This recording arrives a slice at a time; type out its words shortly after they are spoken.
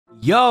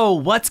Yo,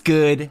 what's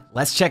good?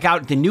 Let's check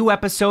out the new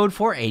episode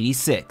for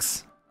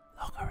 86.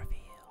 Logo reveal.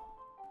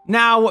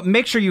 Now,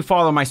 make sure you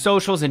follow my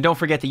socials and don't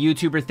forget the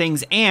YouTuber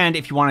things. And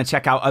if you want to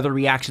check out other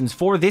reactions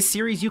for this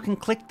series, you can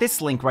click this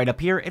link right up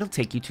here. It'll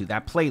take you to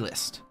that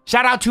playlist.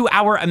 Shout out to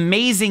our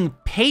amazing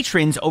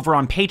patrons over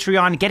on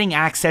Patreon, getting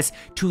access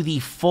to the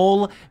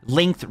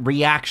full-length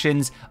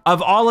reactions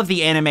of all of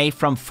the anime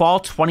from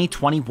fall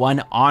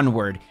 2021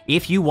 onward.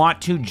 If you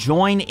want to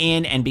join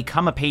in and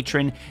become a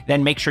patron,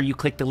 then make sure you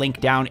click the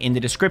link down in the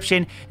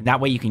description. And that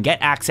way you can get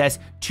access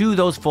to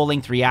those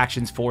full-length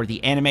reactions for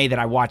the anime that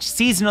I watch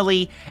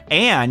seasonally.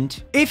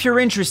 And if you're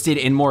interested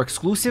in more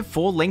exclusive,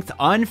 full-length,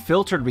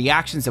 unfiltered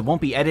reactions that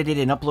won't be edited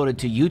and uploaded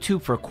to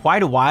YouTube for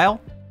quite a while,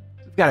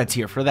 we've got a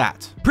tier for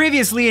that.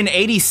 Previously in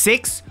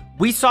 86,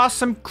 we saw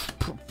some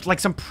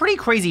pretty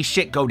crazy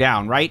shit go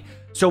down, right?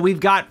 So we've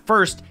got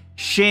first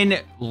Shin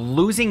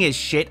losing his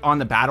shit on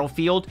the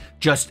battlefield,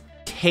 just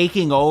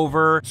taking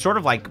over, sort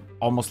of like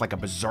almost like a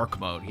berserk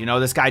mode. You know,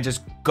 this guy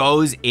just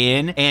goes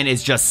in and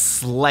is just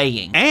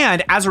slaying.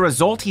 And as a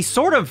result, he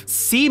sort of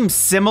seems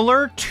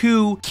similar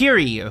to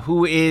Kiri,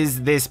 who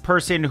is this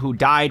person who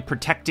died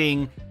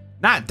protecting,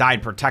 not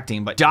died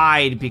protecting, but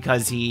died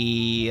because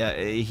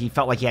he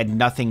felt like he had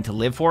nothing to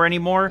live for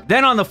anymore.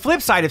 Then on the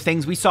flip side of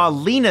things, we saw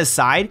Lena's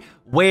side,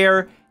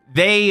 where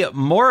they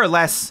more or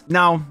less,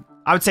 no,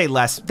 I would say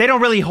less. They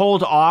don't really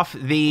hold off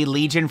the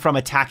Legion from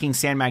attacking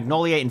San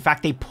Magnolia. In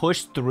fact, they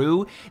pushed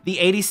through the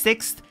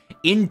 86th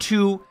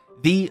into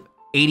the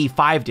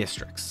 85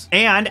 districts.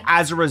 And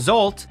as a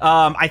result,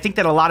 I think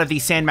that a lot of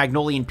these San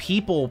Magnolian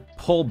people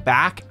pull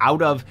back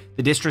out of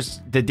the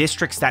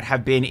districts that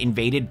have been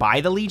invaded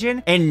by the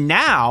Legion. And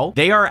now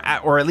they are,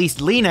 or at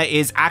least Lena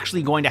is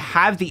actually going to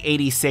have the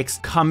 86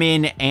 come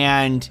in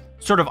and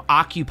sort of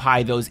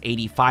occupy those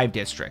 85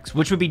 districts,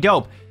 which would be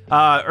dope.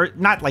 Or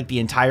not like the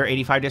entire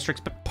 85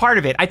 districts, but part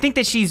of it. I think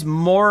that she's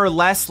more or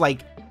less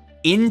like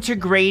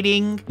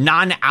integrating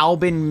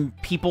non-Alban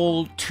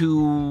people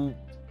to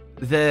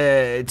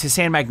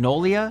San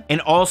Magnolia,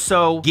 and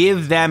also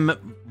give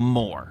them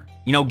more,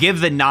 you know, give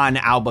the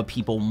non-Alba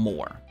people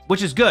more,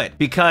 which is good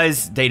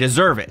because they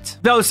deserve it.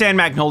 Though San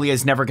Magnolia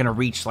is never going to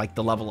reach like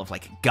the level of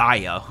like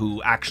Gaia,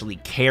 who actually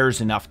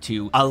cares enough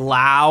to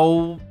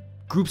allow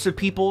groups of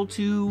people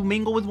to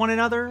mingle with one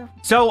another.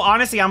 So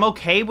honestly, I'm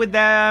okay with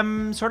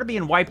them sort of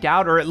being wiped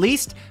out, or at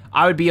least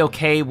I would be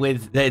okay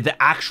with the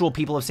actual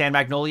people of San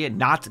Magnolia,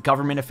 not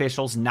government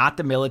officials, not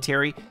the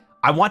military.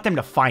 I want them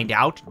to find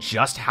out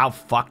just how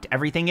fucked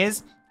everything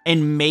is,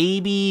 and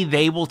maybe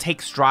they will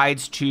take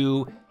strides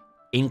to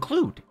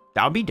include.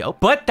 That would be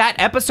dope. But that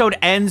episode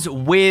ends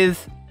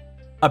with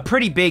a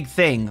pretty big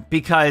thing,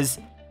 because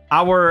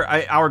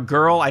our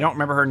girl, I don't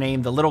remember her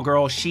name, the little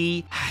girl,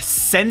 she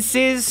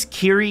senses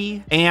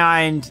Kiri,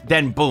 and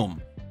then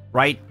boom,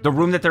 right? The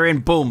room that they're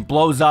in, boom,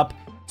 blows up.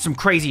 Some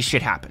crazy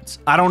shit happens.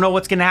 I don't know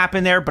what's gonna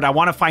happen there, but I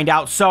want to find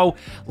out. So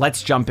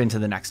let's jump into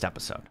the next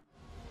episode.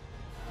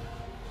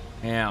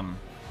 Damn.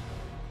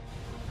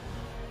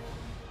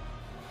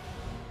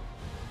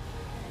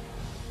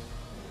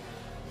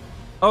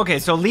 Okay,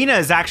 so Lena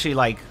is actually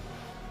like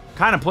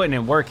kind of putting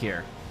in work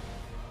here.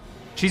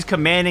 She's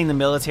commanding the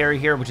military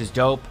here, which is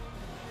dope.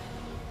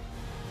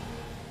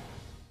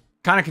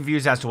 Kind of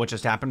confused as to what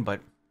just happened,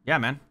 but yeah,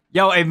 man.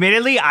 Yo,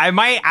 admittedly, I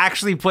might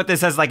actually put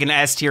this as like an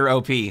S tier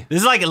OP. This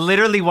is like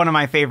literally one of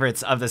my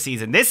favorites of the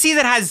season. This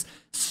season has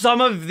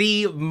some of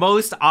the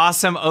most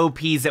awesome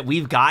OPs that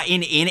we've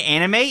gotten in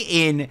anime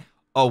in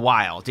a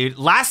while, dude.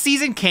 Last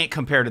season can't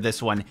compare to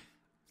this one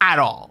at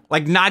all.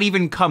 Like, not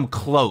even come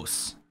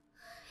close.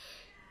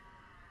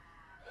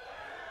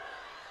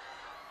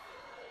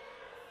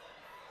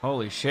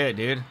 Holy shit,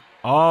 dude.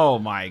 Oh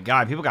my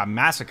god, people got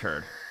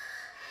massacred.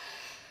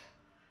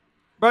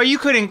 Bro, you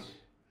couldn't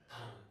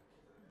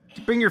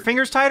bring your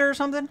fingers tighter or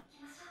something?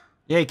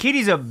 Yeah,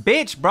 Kitty's a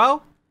bitch,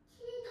 bro.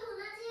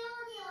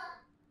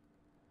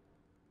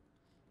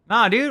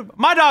 Nah, dude.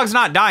 My dog's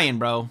not dying,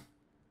 bro.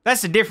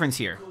 That's the difference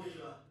here.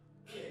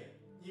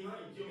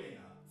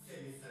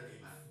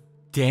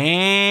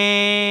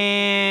 Damn.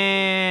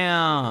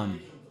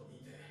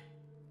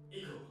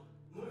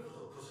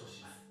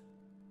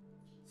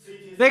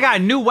 They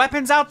got new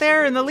weapons out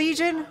there in the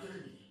Legion?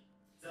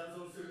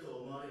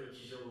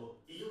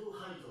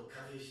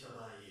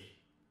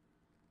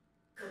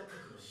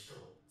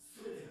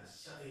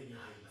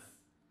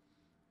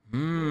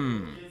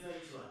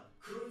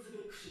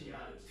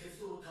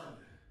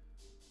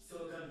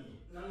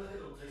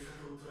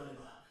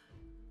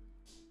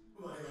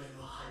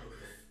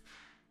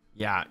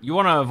 Yeah, you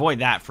want to avoid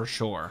that for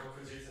sure.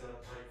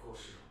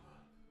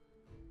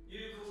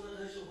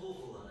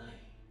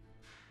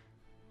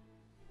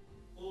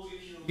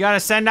 You gotta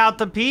send out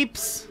the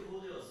peeps.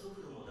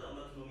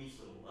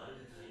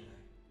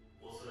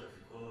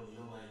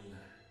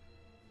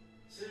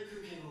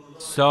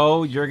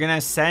 So you're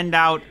gonna send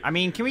out, I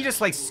mean, can we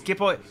just like skip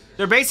what?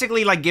 They're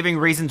basically like giving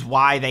reasons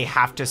why they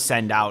have to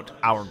send out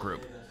our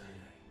group,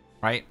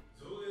 right?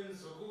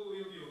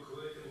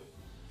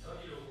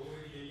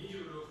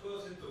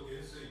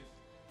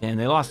 And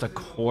they lost a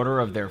quarter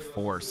of their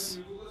force.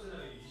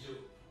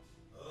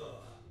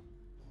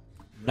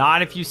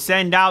 Not if you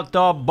send out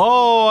the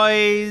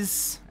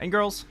boys and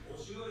girls.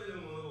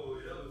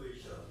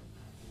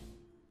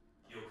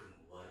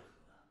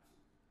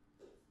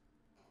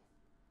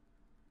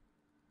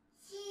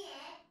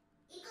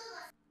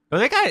 Oh,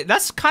 they got,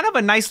 that's kind of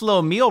a nice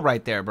little meal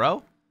right there,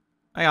 bro.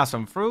 I got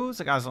some fruits.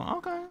 I got some.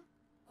 Okay.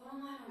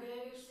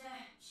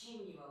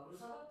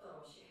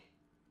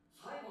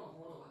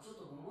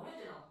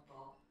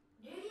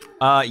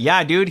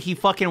 Yeah, dude. He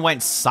fucking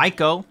went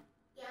psycho.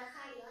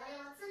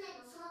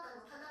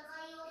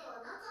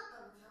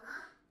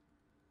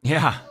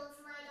 Yeah.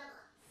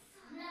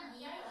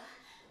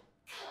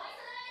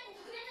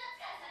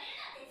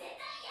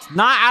 It's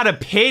not out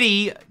of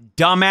pity,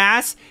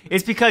 dumbass.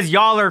 It's because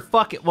y'all are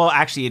fucking... Well,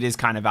 actually, it is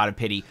kind of out of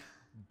pity.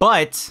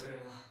 But...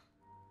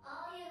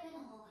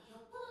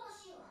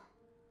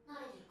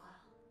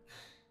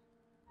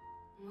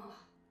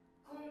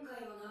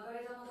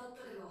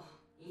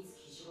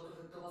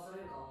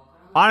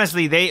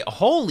 honestly, they...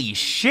 Holy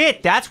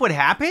shit, that's what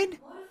happened?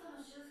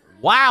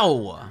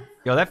 Wow.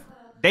 Yo, that...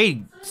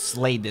 They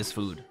slayed this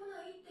food.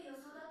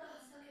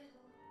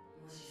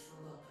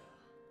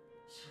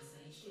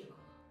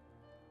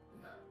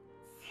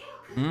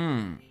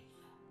 Mmm.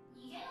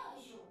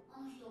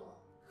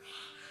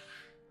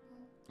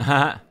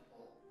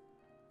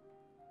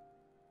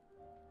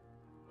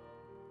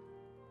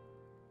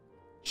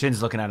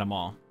 Shin's looking at them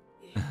all.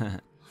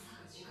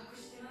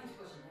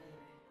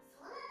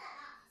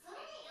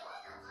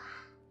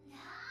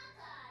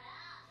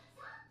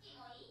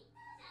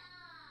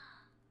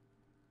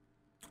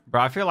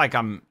 Bro, I feel like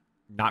I'm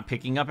not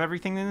picking up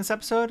everything in this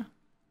episode.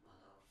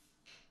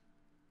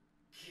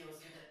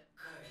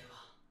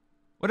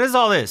 What is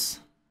all this?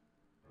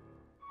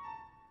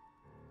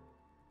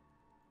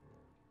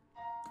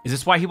 Is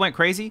this why he went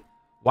crazy?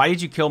 Why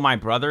did you kill my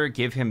brother?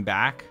 Give him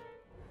back?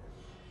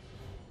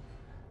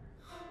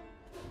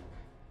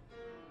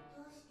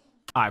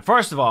 Alright,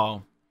 first of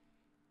all,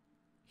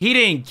 he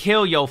didn't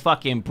kill your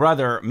fucking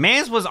brother.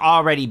 Mans was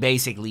already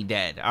basically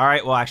dead.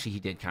 Alright, well, actually, he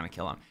did kind of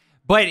kill him.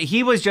 But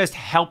he was just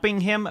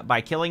helping him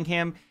by killing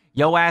him.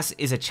 Yo ass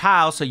is a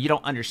child, so you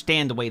don't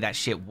understand the way that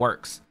shit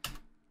works.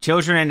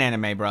 Children in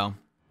anime, bro.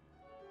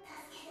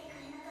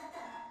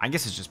 I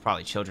guess it's just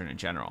probably children in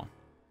general.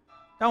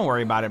 Don't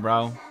worry about it,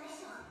 bro.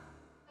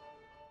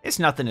 It's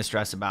nothing to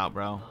stress about,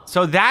 bro.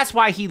 So that's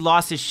why he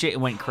lost his shit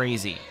and went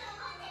crazy.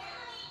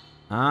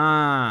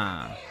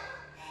 Ah.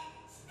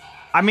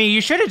 I mean,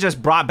 you should have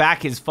just brought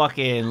back his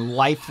fucking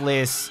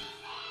lifeless,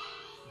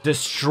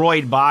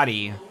 destroyed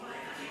body.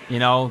 You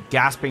know,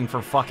 gasping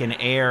for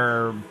fucking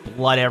air,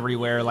 blood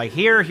everywhere. Like,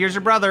 here's your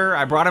brother.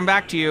 I brought him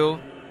back to you.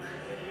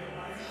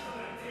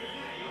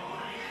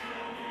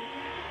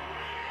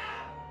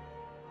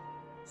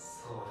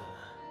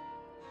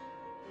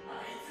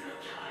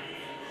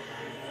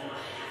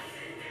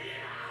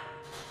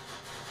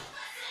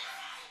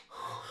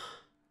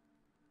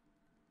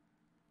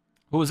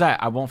 Who was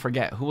that? I won't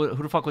forget. Who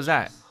the fuck was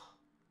that?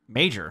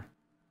 Major.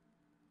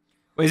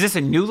 Wait, is this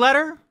a new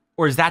letter?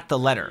 Or is that the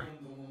letter?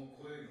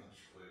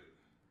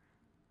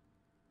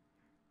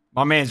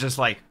 My man's just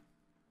like...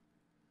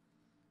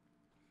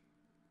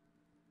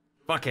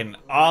 fucking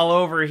all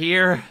over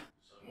here.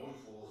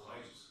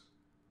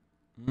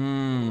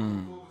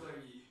 Hmm.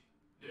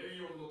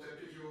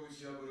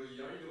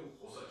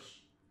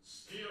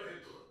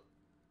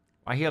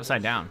 Why he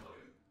upside down?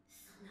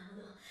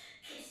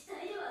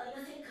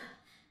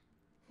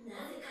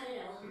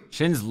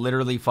 Shin's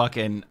literally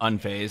fucking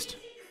unfazed.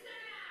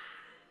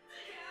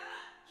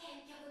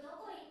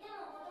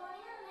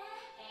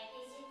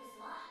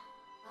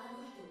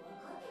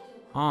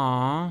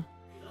 Aww.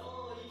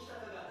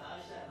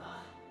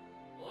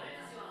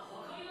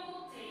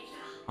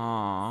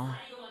 Aww.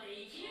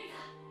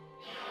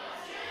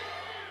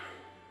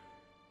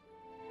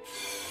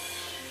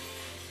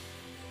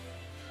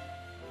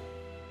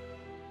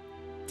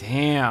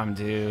 Damn,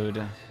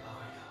 dude.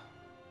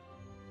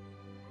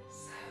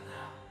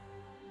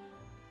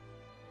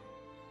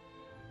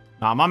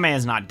 Nah, my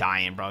man's not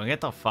dying, bro.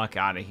 Get the fuck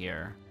out of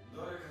here.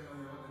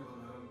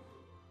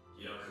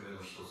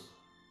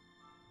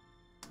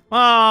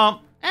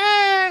 Well,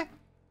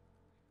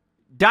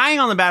 dying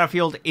on the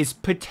battlefield is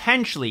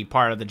potentially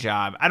part of the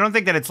job. I don't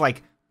think that it's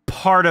like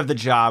part of the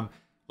job.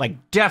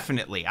 Like,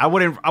 definitely. I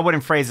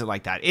wouldn't phrase it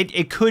like that.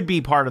 It could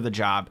be part of the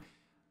job,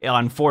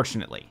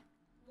 unfortunately.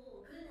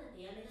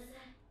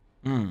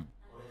 Hmm.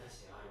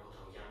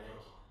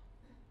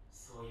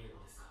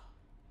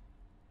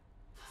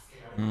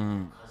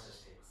 Hmm.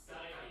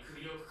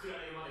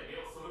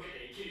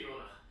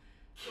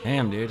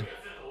 Damn, dude.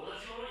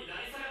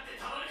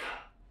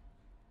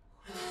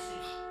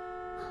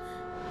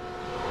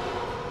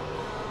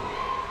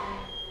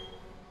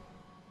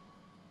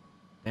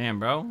 Damn,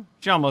 bro.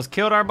 She almost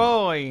killed our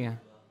boy.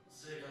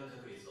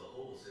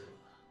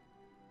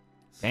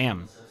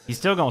 Damn. He's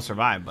still gonna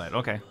survive, but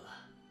okay.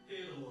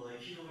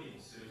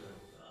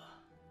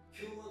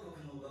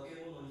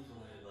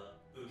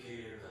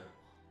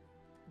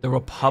 The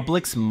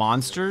Republic's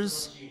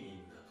monsters?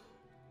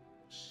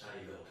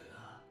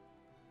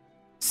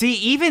 See,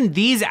 even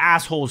these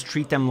assholes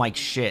treat them like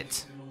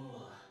shit.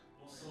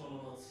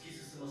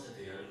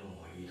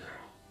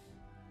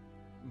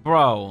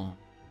 Bro.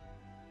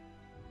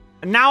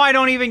 Now I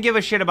don't even give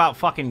a shit about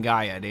fucking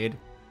Gaia, dude.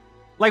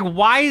 Like,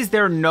 why is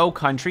there no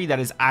country that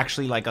is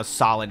actually, like, a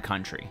solid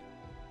country?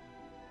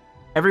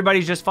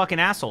 Everybody's just fucking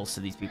assholes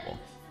to these people.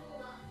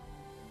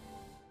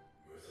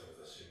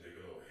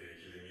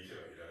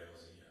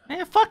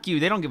 Eh, fuck you.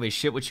 They don't give a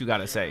shit what you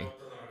gotta say.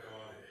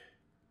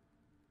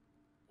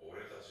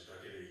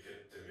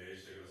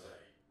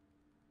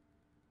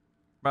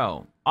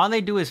 Bro, all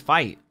they do is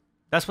fight.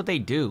 That's what they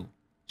do.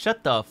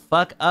 Shut the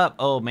fuck up,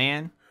 old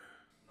man.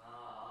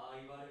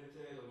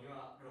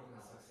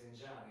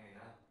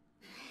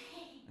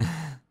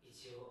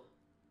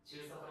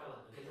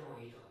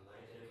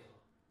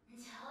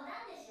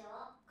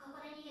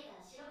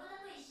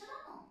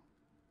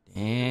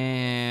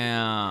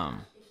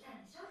 Damn.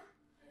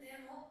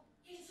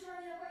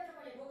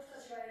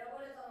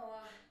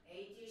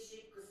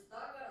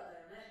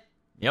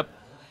 Yep.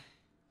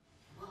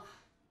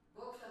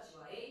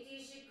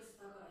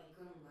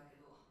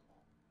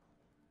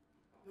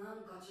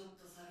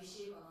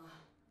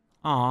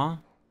 Aw.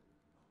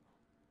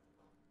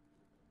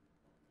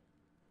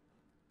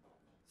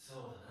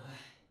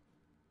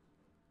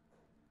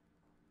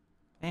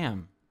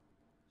 Damn.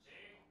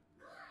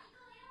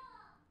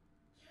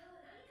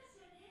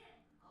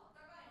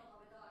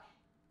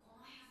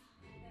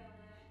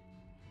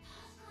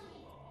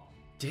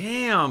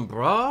 Damn,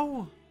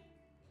 bro.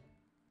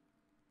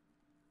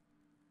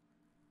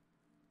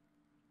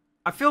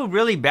 I feel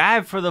really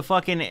bad for the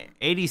fucking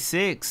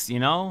 86, you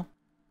know?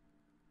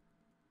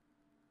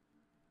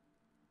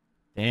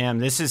 Damn,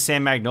 this is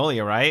San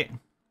Magnolia, right?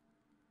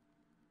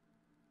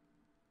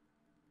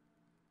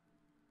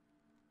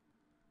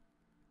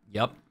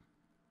 Yep.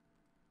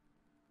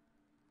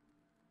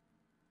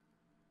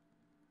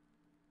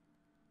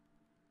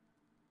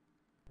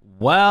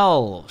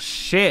 Well,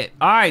 shit.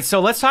 All right, so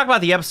let's talk about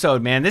the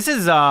episode, man. This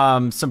is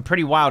some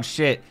pretty wild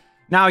shit.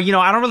 Now, you know,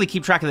 I don't really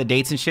keep track of the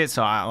dates and shit,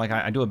 so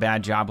I do a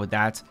bad job with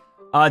that.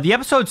 The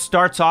episode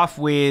starts off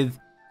with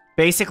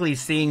basically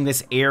seeing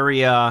this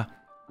area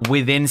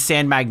within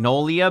San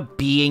Magnolia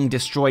being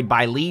destroyed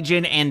by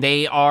Legion, and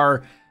they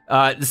are,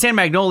 the San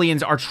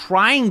Magnolians are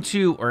trying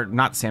to, or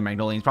not San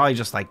Magnolians, probably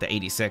just like the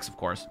 86, of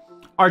course,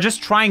 are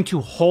just trying to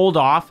hold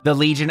off the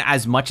Legion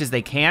as much as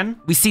they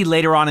can. We see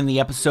later on in the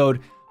episode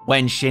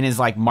when Shin is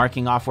like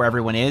marking off where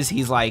everyone is,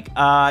 he's like,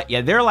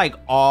 yeah, they're like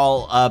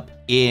all up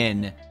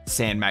in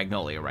San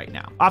Magnolia right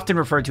now. Often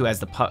referred to as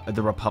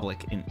the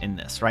Republic in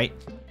this, right?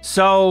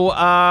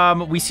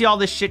 So we see all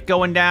this shit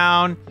going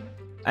down,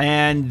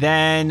 and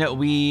then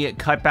we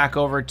cut back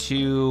over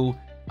to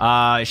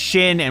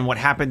Shin and what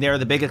happened there,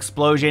 the big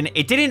explosion.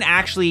 It didn't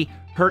actually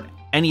hurt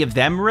any of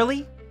them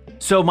really,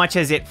 so much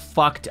as it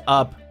fucked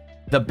up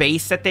the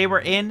base that they were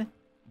in.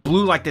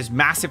 Blew like this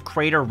massive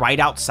crater right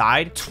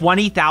outside.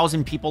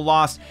 20,000 people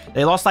lost.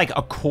 They lost like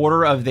a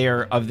quarter of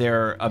their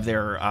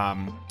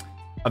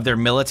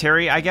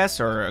military, I guess,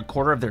 or a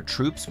quarter of their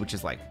troops, which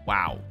is like,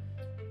 wow,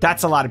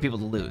 that's a lot of people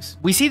to lose.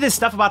 We see this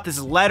stuff about this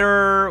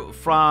letter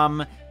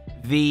from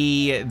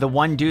the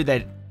one dude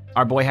that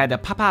our boy had to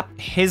pop up.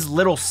 His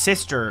little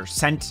sister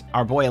sent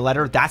our boy a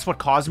letter. That's what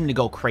caused him to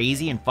go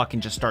crazy and fucking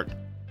just start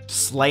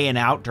slaying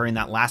out during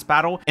that last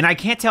battle. And I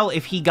can't tell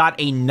if he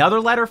got another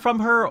letter from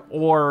her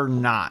or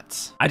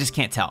not. I just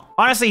can't tell.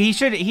 Honestly, he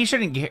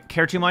shouldn't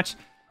care too much.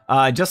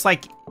 Just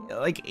like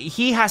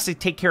he has to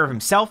take care of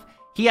himself.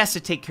 He has to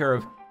take care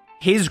of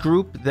his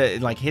group,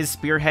 his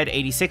Spearhead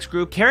 86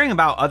 group. Caring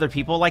about other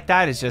people like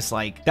that is just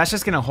like, that's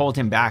just gonna hold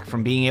him back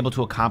from being able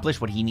to accomplish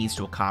what he needs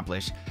to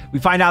accomplish. We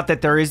find out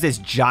that there is this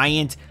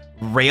giant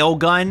rail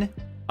gun,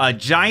 a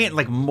giant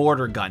like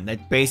mortar gun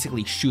that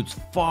basically shoots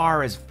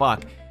far as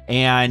fuck.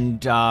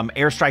 And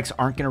airstrikes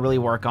aren't going to really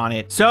work on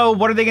it. So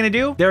what are they going to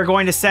do? They're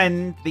going to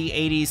send the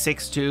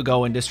 86 to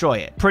go and destroy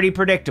it. Pretty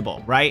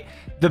predictable, right?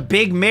 The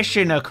big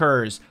mission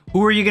occurs.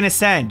 Who are you going to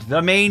send?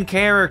 The main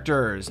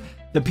characters.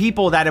 The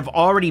people that have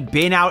already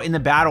been out in the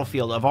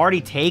battlefield, have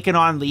already taken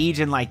on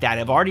Legion like that,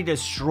 have already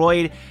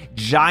destroyed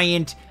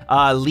giant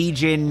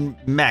Legion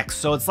mechs.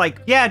 So it's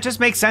like, yeah, it just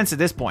makes sense at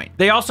this point.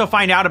 They also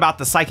find out about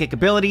the psychic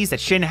abilities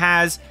that Shin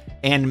has,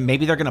 and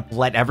maybe they're gonna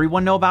let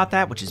everyone know about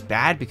that, which is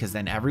bad because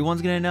then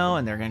everyone's gonna know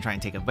and they're gonna try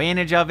and take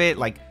advantage of it.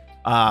 Like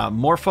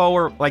Morpho,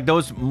 or like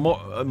those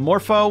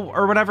Morpho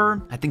or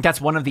whatever. I think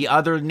that's one of the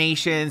other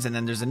nations, and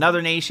then there's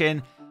another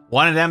nation.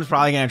 One of them is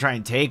probably gonna try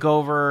and take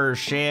over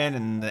Shin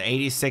and the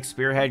 86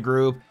 Spearhead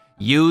group,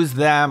 use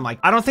them. Like,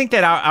 I don't think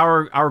that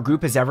our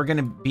group is ever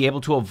gonna be able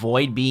to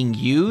avoid being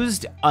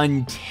used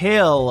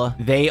until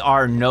they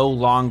are no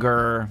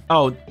longer.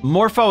 Oh,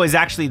 Morpho is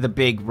actually the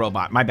big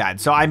robot. My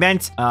bad. So I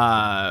meant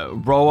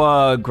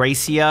Roa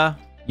Gracia.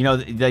 You know,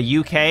 the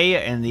UK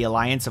and the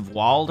Alliance of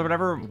Wald or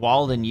whatever.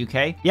 Wald and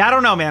UK. Yeah, I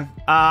don't know, man.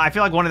 I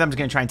feel like one of them is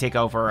gonna try and take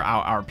over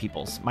our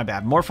peoples. My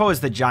bad. Morpho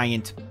is the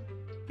giant.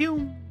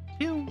 Pew,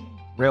 pew.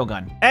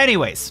 Railgun.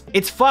 Anyways,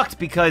 it's fucked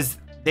because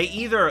they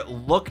either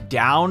look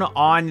down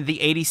on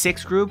the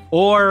 86 group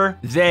or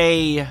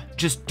they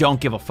just don't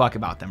give a fuck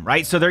about them,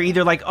 right? So they're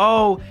either like,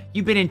 oh,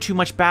 you've been in too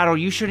much battle.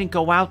 You shouldn't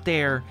go out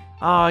there.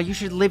 Oh, you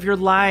should live your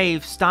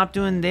life. Stop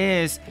doing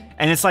this.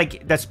 And it's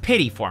like, that's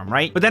pity for them,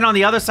 right? But then on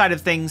the other side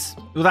of things,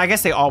 well, I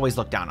guess they always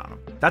look down on them.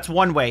 That's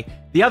one way.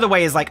 The other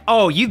way is like,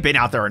 oh, you've been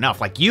out there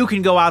enough. Like, you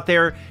can go out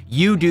there,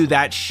 you do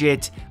that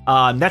shit.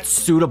 That's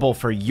suitable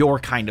for your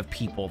kind of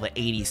people, the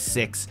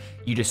 86,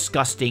 you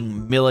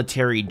disgusting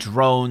military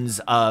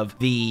drones of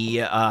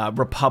the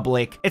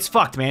Republic. It's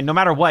fucked, man. No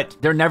matter what,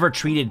 they're never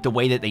treated the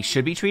way that they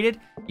should be treated.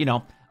 You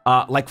know,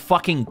 like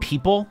fucking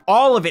people.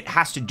 All of it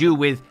has to do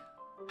with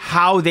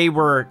how they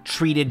were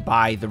treated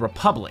by the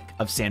Republic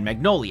of San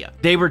Magnolia.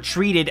 They were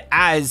treated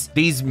as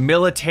these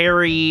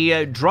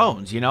military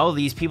drones, you know,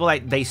 these people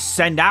that they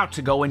send out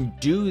to go and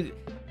do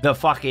the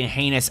fucking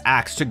heinous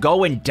acts, to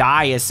go and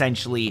die,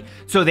 essentially.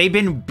 So they've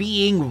been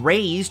being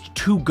raised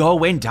to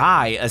go and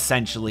die,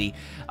 essentially.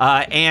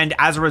 And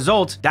as a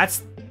result,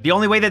 that's the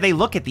only way that they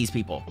look at these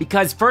people.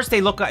 Because first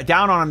they look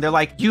down on them, they're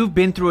like, you've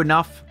been through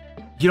enough,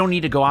 you don't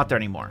need to go out there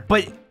anymore.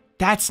 But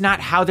that's not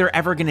how they're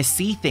ever gonna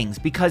see things,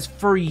 because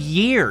for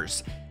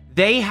years,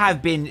 they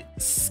have been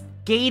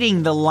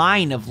skating the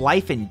line of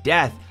life and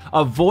death,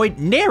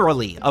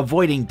 narrowly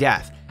avoiding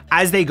death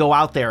as they go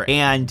out there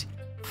and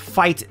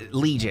fight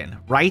Legion,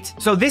 right?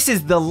 So this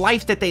is the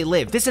life that they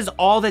live. This is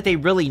all that they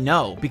really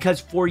know,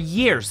 because for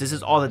years, this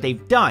is all that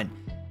they've done.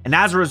 And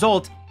as a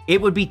result, it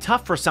would be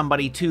tough for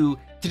somebody to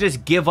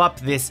just give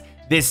up this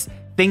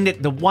thing,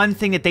 that the one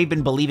thing that they've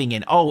been believing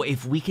in. Oh,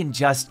 if we can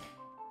just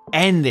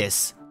end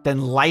this, then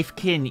life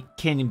can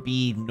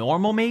be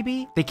normal,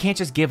 maybe? They can't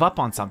just give up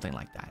on something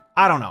like that.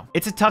 I don't know.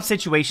 It's a tough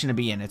situation to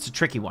be in. It's a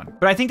tricky one.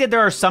 But I think that there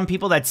are some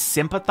people that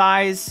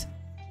sympathize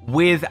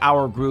with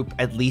our group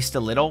at least a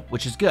little,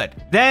 which is good.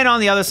 Then on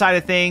the other side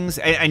of things,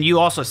 and you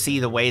also see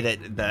the way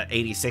that the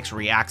 86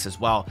 reacts as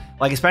well.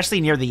 Like,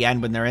 especially near the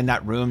end when they're in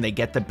that room, they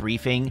get the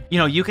briefing. You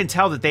know, you can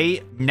tell that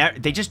they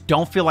just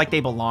don't feel like they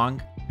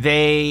belong.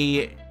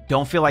 They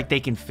don't feel like they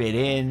can fit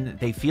in.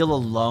 They feel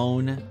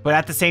alone. But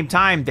at the same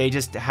time, they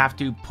just have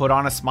to put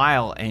on a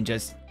smile and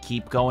just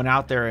keep going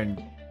out there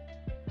and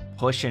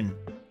pushing,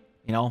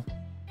 you know,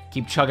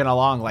 keep chugging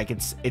along. Like,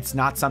 it's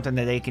not something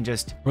that they can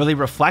just really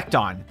reflect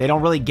on. They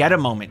don't really get a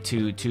moment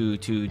to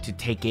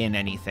take in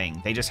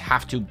anything. They just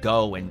have to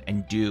go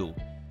and do.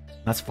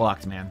 That's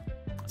fucked, man.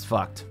 That's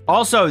fucked.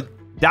 Also,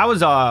 that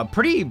was a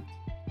pretty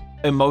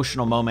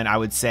emotional moment, I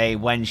would say,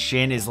 when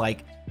Shin is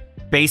like,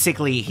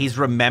 basically, he's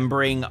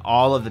remembering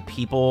all of the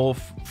people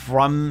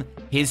from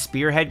his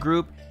Spearhead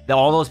group,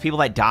 all those people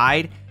that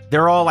died.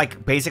 They're all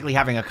like basically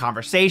having a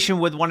conversation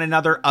with one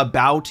another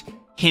about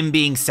him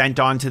being sent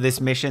on to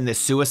this mission, this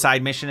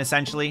suicide mission,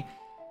 essentially.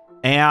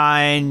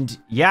 And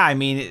yeah, I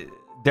mean,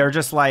 they're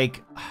just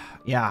like,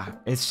 yeah,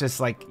 it's just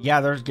like, yeah,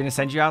 they're gonna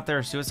send you out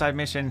there, suicide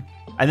mission.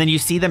 And then you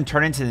see them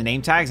turn into the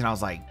name tags, and I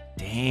was like,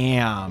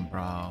 damn,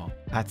 bro,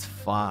 that's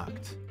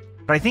fucked.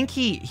 But I think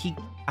he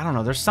I don't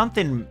know, there's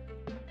something.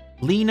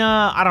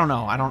 Lena, I don't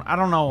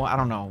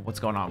know what's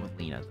going on with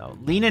Lena, though.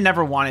 Lena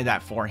never wanted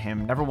that for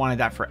him, never wanted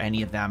that for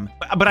any of them.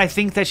 But I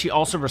think that she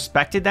also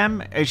respected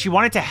them. She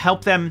wanted to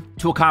help them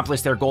to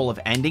accomplish their goal of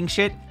ending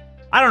shit.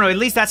 I don't know, at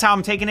least that's how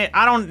I'm taking it.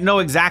 I don't know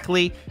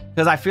exactly,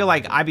 because I feel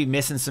like I'd be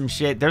missing some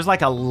shit. There's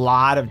like a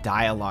lot of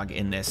dialogue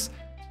in this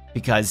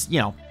because, you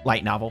know,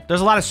 light novel.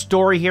 There's a lot of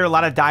story here, a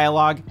lot of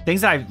dialogue.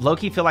 Things that I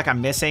low-key feel like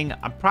I'm missing.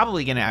 I'm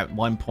probably gonna at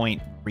one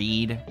point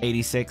read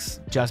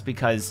 86 just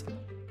because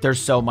there's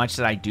so much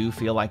that I do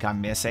feel like I'm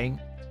missing,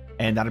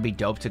 and that'll be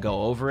dope to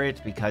go over it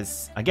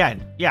because,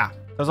 again, yeah,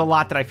 there's a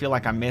lot that I feel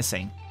like I'm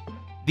missing.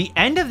 The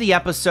end of the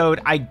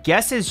episode, I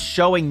guess, is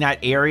showing that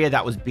area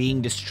that was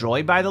being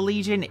destroyed by the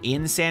Legion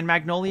in San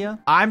Magnolia.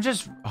 I'm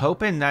just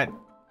hoping that,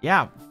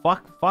 yeah,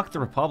 fuck the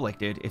Republic,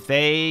 dude. If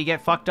they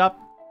get fucked up,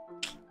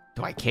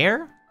 do I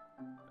care?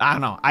 I don't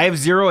know. I have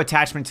zero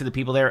attachment to the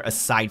people there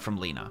aside from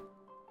Lena.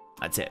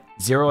 That's it.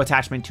 Zero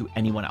attachment to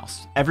anyone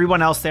else.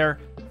 Everyone else there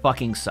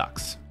fucking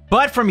sucks.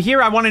 But from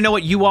here, I want to know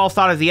what you all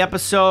thought of the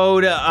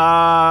episode.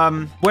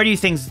 Where do you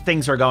think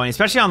things are going?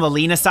 Especially on the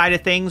Lena side of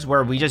things,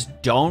 where we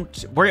just don't...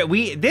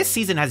 this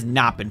season has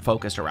not been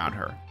focused around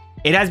her.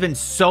 It has been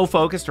so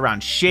focused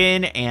around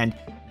Shin and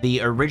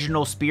the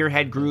original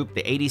Spearhead group,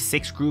 the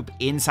 86 group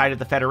inside of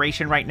the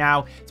Federation right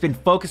now. It's been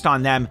focused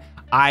on them.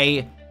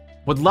 I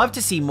would love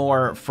to see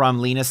more from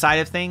Lena's side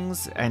of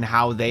things and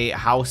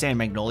how San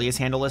Magnolia is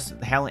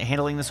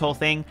handling this whole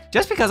thing.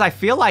 Just because I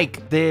feel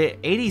like the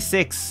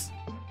 86...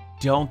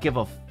 don't give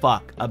a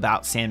fuck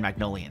about San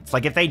Magnolians.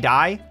 Like, if they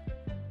die,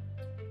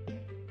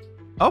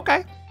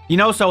 okay. You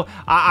know, so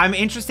I'm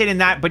interested in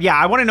that. But yeah,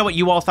 I want to know what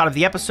you all thought of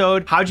the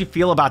episode. How'd you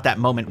feel about that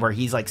moment where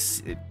he's like,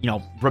 you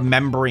know,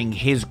 remembering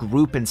his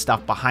group and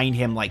stuff behind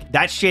him? Like,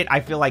 that shit,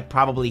 I feel like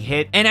probably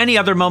hit. And any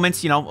other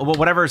moments, you know,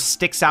 whatever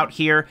sticks out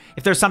here.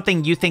 If there's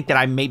something you think that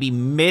I maybe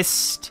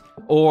missed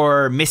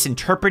or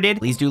misinterpreted,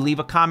 please do leave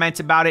a comment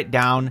about it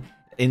down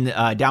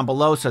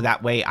below, so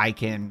that way I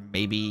can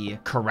maybe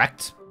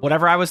correct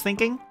whatever I was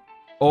thinking.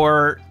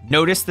 or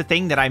notice the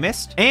thing that I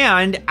missed.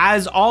 And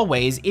as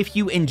always, if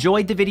you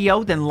enjoyed the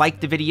video, then like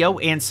the video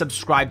and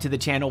subscribe to the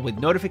channel with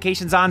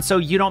notifications on so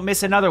you don't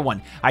miss another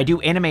one. I do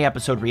anime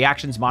episode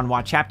reactions,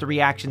 manhwa chapter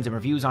reactions, and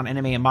reviews on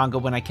anime and manga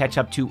when I catch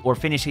up to or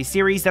finish a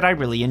series that I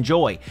really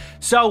enjoy.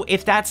 So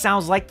if that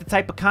sounds like the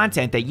type of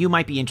content that you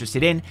might be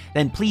interested in,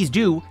 then please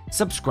do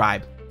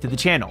subscribe to the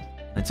channel.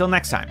 Until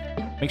next time,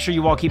 make sure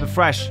you all keep it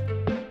fresh.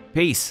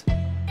 Peace.